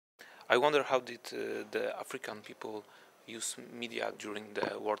I wonder how did the African people use media during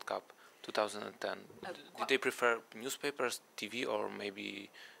the World Cup 2010? Did they prefer newspapers, TV, or maybe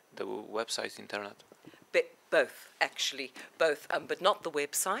the website, internet? Both, actually, both, but not the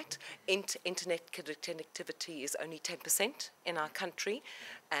website. Internet connectivity is only 10% in our country,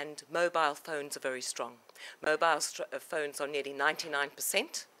 and mobile phones are very strong. Mobile phones are nearly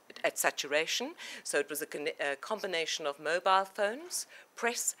 99% at saturation, so it was a combination of mobile phones,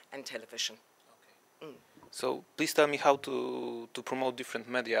 press, and television. Okay. So please tell me how to promote different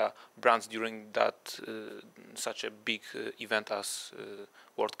media brands during that such a big event as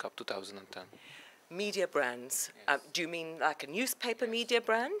World Cup 2010. Media brands. Yes. Do you mean like a newspaper media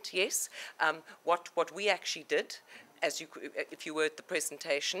brand? Yes. What we actually did, if you were at the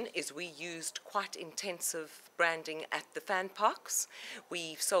presentation, is we used quite intensive branding at the fan parks.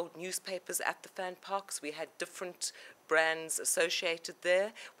 We sold newspapers at the fan parks. We had different brands associated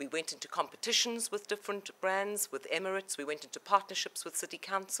there. We went into competitions with different brands, with Emirates. We went into partnerships with city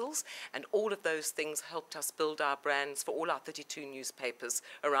councils, and all of those things helped us build our brands for all our 32 newspapers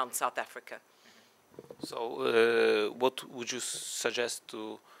around South Africa. So, what would you suggest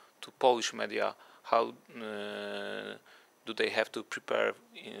to Polish media? How do they have to prepare?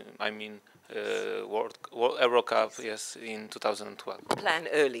 World Euro Cup, yes, in 2012. Plan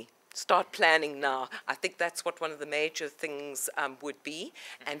early. Start planning now. I think that's what one of the major things would be,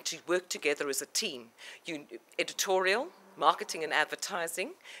 and to work together as a team. Editorial, marketing and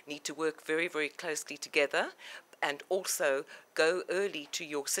advertising need to work very, very closely together, and also go early to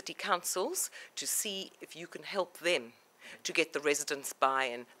your city councils to see if you can help them to get the residents'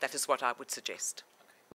 buy-in. That is what I would suggest.